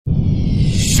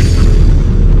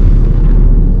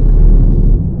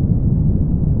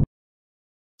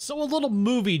So a little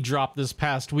movie dropped this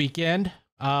past weekend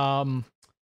from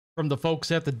the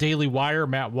folks at the Daily Wire,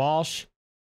 Matt Walsh.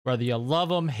 Whether you love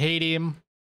him, hate him,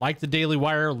 like the Daily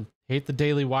Wire, hate the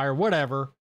Daily Wire, whatever.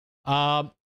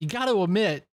 You got to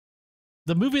admit,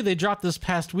 the movie they dropped this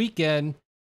past weekend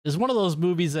is one of those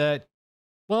movies that,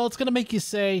 well, it's going to make you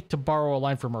say, to borrow a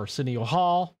line from Arsenio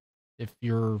Hall, if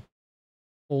you're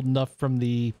old enough from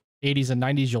the 80s and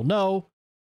 90s, you'll know.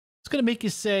 It's going to make you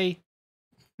say,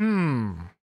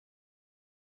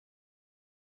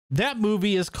 That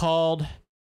movie is called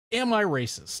Am I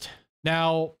Racist?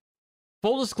 Now,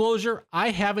 full disclosure, I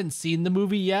haven't seen the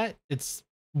movie yet. It's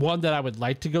one that I would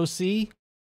like to go see.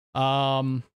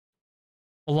 Along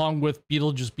with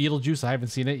Beetlejuice. I haven't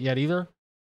seen it yet either.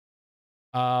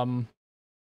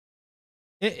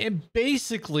 It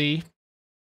basically,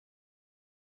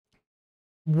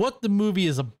 what the movie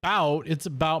is about, it's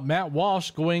about Matt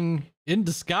Walsh going in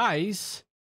disguise,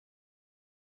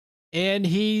 and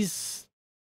he's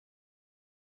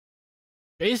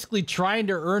basically trying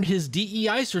to earn his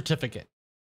DEI certificate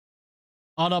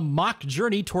on a mock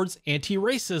journey towards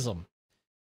anti-racism.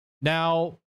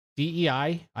 Now,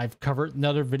 DEI, I've covered in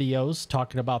other videos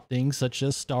talking about things such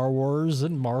as Star Wars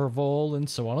and Marvel and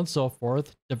so on and so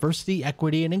forth. Diversity,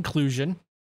 equity, and inclusion,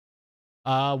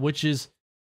 which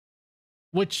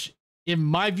in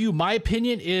my view, my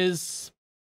opinion is,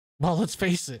 well, let's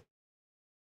face it,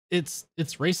 it's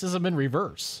racism in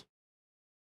reverse.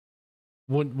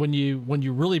 When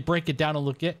you really break it down and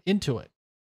look into it.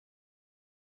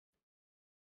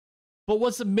 But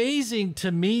what's amazing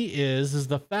to me is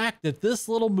the fact that this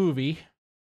little movie,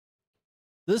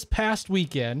 this past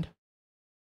weekend,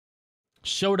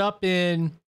 showed up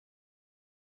in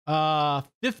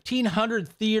 1,500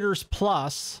 theaters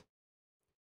plus,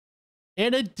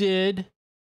 and it did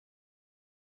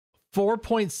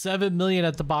 4.7 million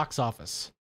at the box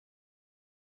office.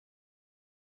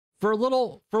 For a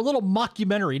little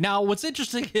mockumentary. Now, what's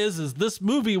interesting is this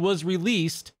movie was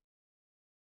released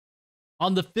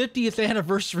on the 50th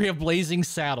anniversary of Blazing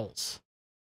Saddles.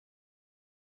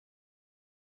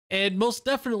 And most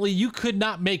definitely, you could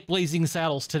not make Blazing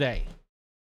Saddles today,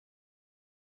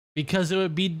 because it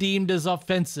would be deemed as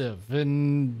offensive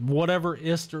and whatever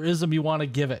ist or ism you want to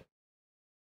give it.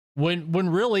 When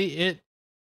really it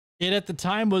at the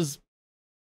time was,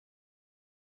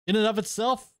 in and of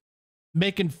itself,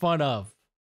 making fun of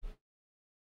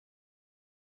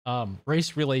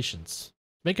race relations,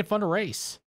 making fun of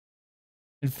race.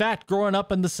 In fact, growing up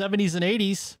in the 70s and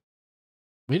 80s,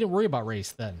 we didn't worry about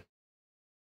race then.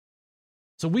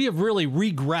 So we have really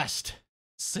regressed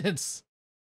since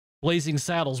Blazing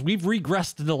Saddles. We've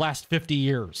regressed in the last 50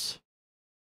 years.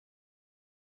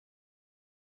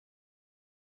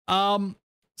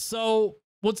 So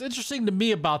what's interesting to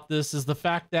me about this is the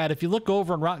fact that if you look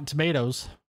over on Rotten Tomatoes,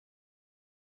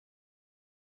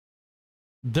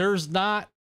 there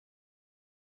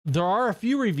are a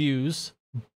few reviews,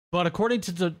 but according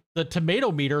to the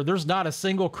tomato meter, there's not a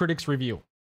single critic's review.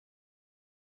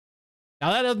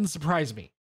 Now, that doesn't surprise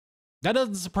me. That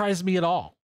doesn't surprise me at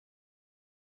all,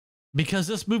 because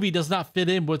this movie does not fit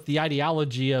in with the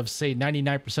ideology of, say,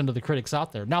 99% of the critics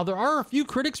out there. Now, there are a few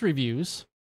critics' reviews.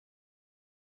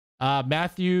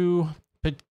 Matthew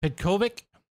Petkovic,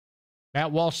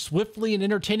 Matt Walsh swiftly and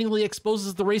entertainingly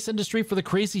exposes the race industry for the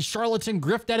crazy charlatan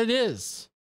grift that it is.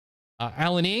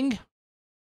 Alan Ng,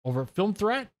 over at Film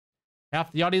Threat,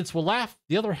 half the audience will laugh,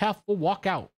 the other half will walk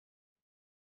out.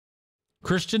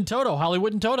 Christian Toto,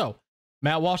 Hollywood and Toto,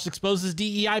 Matt Walsh exposes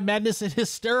DEI madness and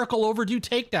hysterical overdue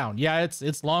takedown. Yeah,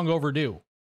 it's long overdue.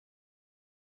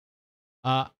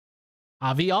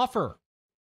 Avi Offer,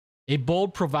 a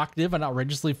bold, provocative, and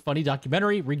outrageously funny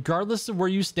documentary, regardless of where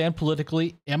you stand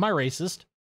politically, Am I Racist?,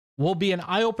 will be an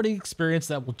eye-opening experience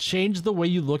that will change the way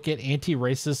you look at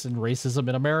anti-racist and racism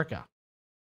in America.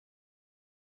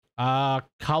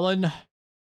 Colin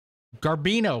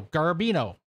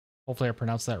Garbino, hopefully I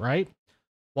pronounced that right.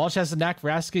 Walsh has a knack for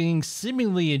asking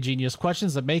seemingly ingenious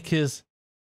questions that make his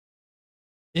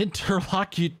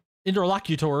interlocutors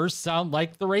sound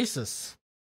like the racists.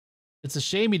 It's a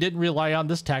shame he didn't rely on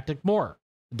this tactic more.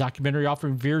 The documentary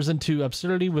often veers into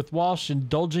absurdity, with Walsh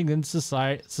indulging in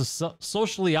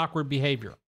socially awkward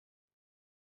behavior.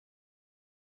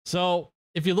 So,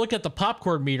 if you look at the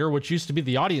popcorn meter, which used to be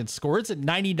the audience score, it's at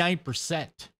 99%.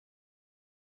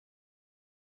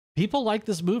 People like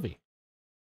this movie.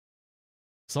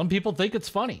 Some people think it's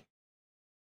funny.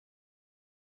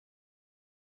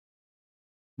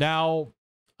 Now,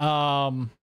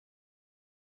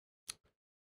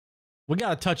 we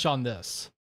got to touch on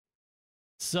this.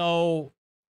 So,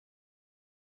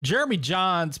 Jeremy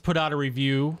Johns put out a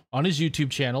review on his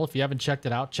YouTube channel. If you haven't checked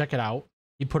it out, check it out.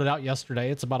 He put it out yesterday.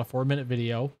 It's about a 4-minute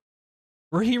video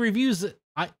where he reviews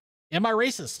Am I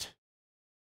Racist?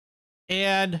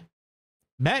 And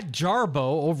Matt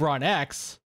Jarbo over on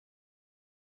X,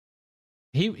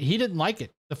 he didn't like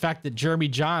it. The fact that Jeremy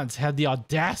Johns had the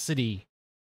audacity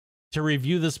to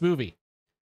review this movie.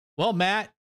 Well, Matt,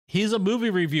 he's a movie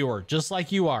reviewer, just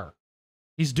like you are.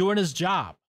 He's doing his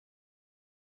job.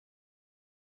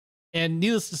 And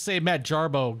needless to say, Matt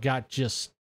Jarbo got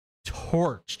just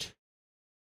torched.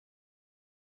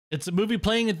 It's a movie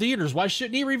playing in theaters. Why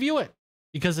shouldn't he review it?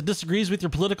 Because it disagrees with your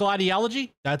political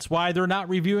ideology? That's why they're not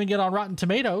reviewing it on Rotten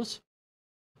Tomatoes.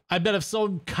 I bet if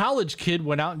some college kid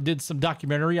went out and did some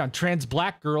documentary on trans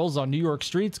black girls on New York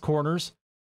streets corners,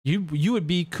 you would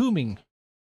be cooming.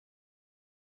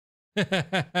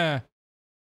 Of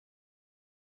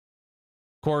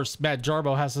course, Matt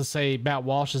Jarbo has to say Matt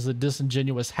Walsh is a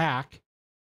disingenuous hack.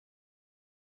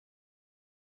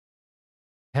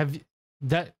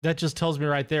 That just tells me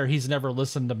right there he's never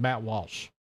listened to Matt Walsh.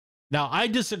 Now, I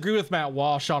disagree with Matt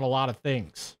Walsh on a lot of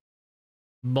things.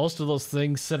 Most of those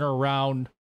things center around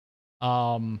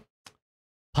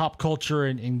pop culture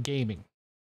and gaming.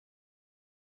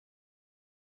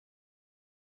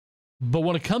 But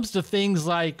when it comes to things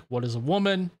like what is a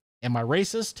woman, am I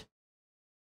racist?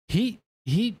 He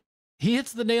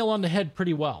hits the nail on the head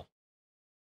pretty well.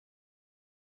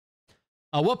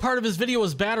 What part of his video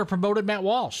was bad or promoted Matt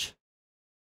Walsh?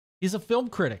 He's a film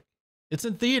critic. It's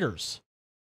in theaters.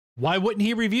 Why wouldn't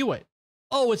he review it?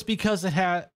 Oh, it's because it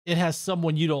has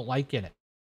someone you don't like in it.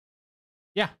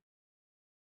 Yeah,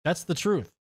 that's the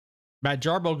truth. Matt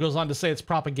Jarbo goes on to say it's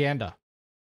propaganda.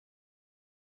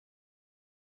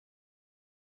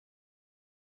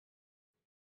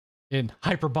 In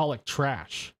hyperbolic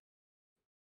trash.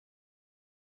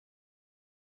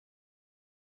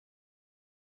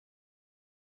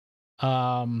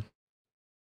 Man,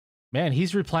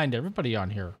 he's replying to everybody on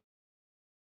here.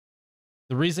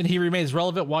 The reason he remains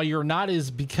relevant while you're not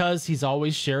is because he's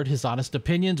always shared his honest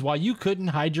opinions while you couldn't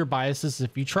hide your biases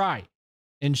if you tried.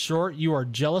 In short, you are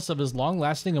jealous of his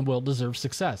long-lasting and well-deserved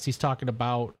success. He's talking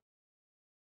about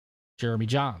Jeremy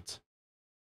Johns.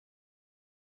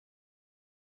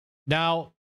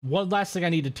 Now, one last thing I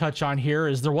need to touch on here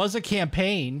is there was a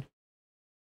campaign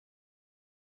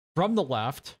from the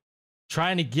left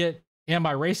trying to get Am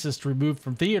I Racist removed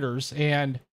from theaters,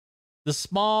 and the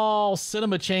small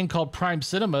cinema chain called Prime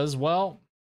Cinemas, well,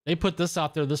 they put this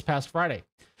out there this past Friday.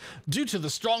 Due to the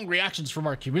strong reactions from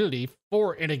our community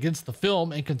for and against the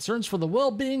film and concerns for the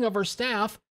well-being of our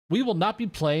staff, we will not be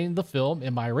playing the film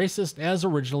Am I Racist as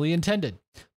originally intended.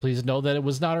 Please know that it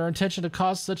was not our intention to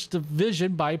cause such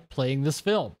division by playing this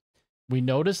film. We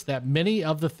noticed that many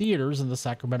of the theaters in the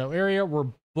Sacramento area were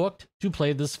booked to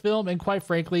play this film, and quite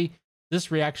frankly, this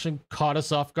reaction caught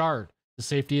us off guard. The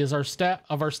safety of our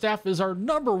staff is our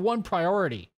 #1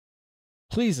 priority.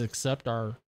 Please accept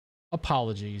our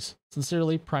apologies.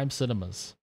 Sincerely, Prime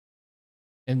Cinemas.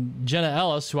 And Jenna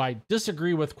Ellis, who I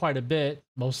disagree with quite a bit,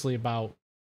 mostly about,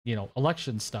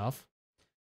 election stuff.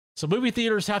 So movie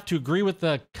theaters have to agree with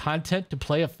the content to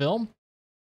play a film?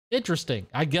 Interesting.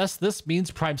 I guess this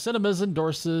means Prime Cinemas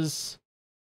endorses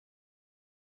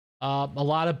a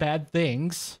lot of bad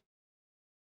things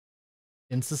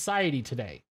in society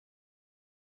today.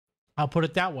 I'll put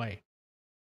it that way.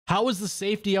 How is the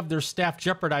safety of their staff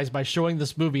jeopardized by showing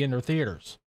this movie in their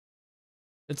theaters?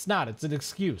 It's not. It's an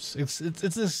excuse. It's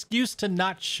an excuse to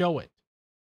not show it.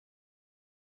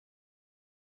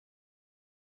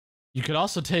 You could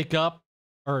also take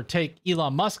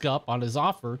Elon Musk up on his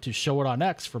offer to show it on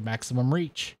X for maximum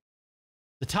reach.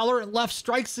 The tolerant left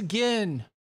strikes again.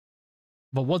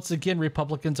 But once again,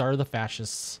 Republicans are the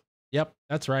fascists. Yep,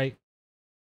 that's right.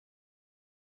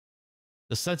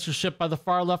 The censorship by the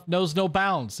far left knows no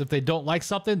bounds. If they don't like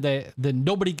something, then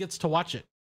nobody gets to watch it.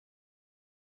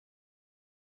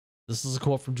 This is a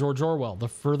quote from George Orwell. The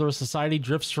further a society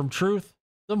drifts from truth,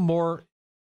 the more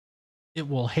it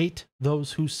will hate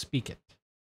those who speak it.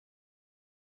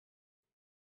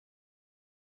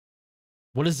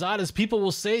 What is odd is people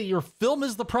will say your film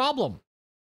is the problem,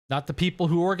 not the people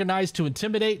who organize to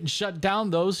intimidate and shut down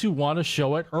those who want to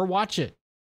show it or watch it.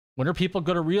 When are people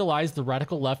going to realize the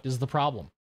radical left is the problem?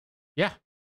 Yeah.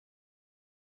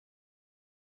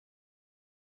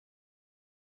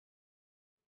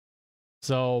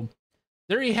 So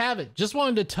there you have it. Just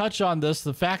wanted to touch on this.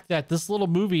 The fact that this little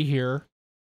movie here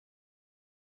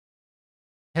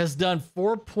has done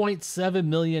 $4.7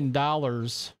 million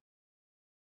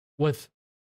with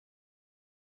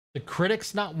the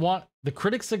critics the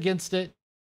critics against it,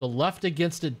 the left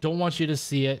against it, don't want you to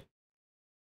see it.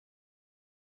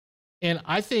 And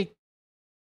I think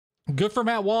good for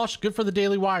Matt Walsh, good for the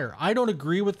Daily Wire. I don't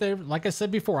agree with like I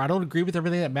said before, I don't agree with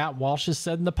everything that Matt Walsh has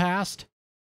said in the past.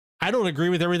 I don't agree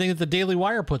with everything that the Daily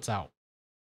Wire puts out.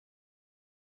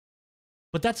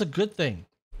 But that's a good thing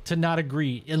to not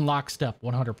agree in lockstep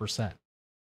 100%.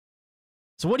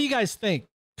 So what do you guys think?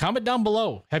 Comment down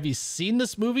below. Have you seen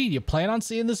this movie? Do you plan on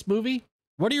seeing this movie?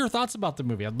 What are your thoughts about the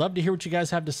movie? I'd love to hear what you guys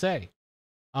have to say.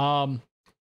 While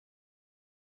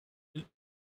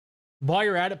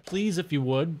you're at it, please, if you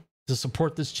would, to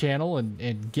support this channel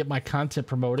and get my content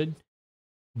promoted,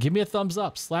 give me a thumbs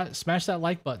up, smash that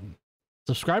like button.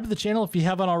 Subscribe to the channel if you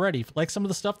haven't already. If you like some of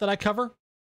the stuff that I cover,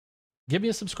 give me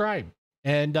a subscribe.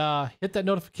 And hit that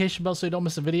notification bell so you don't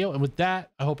miss a video. And with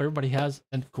that, I hope everybody has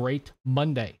a great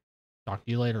Monday. Talk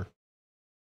to you later.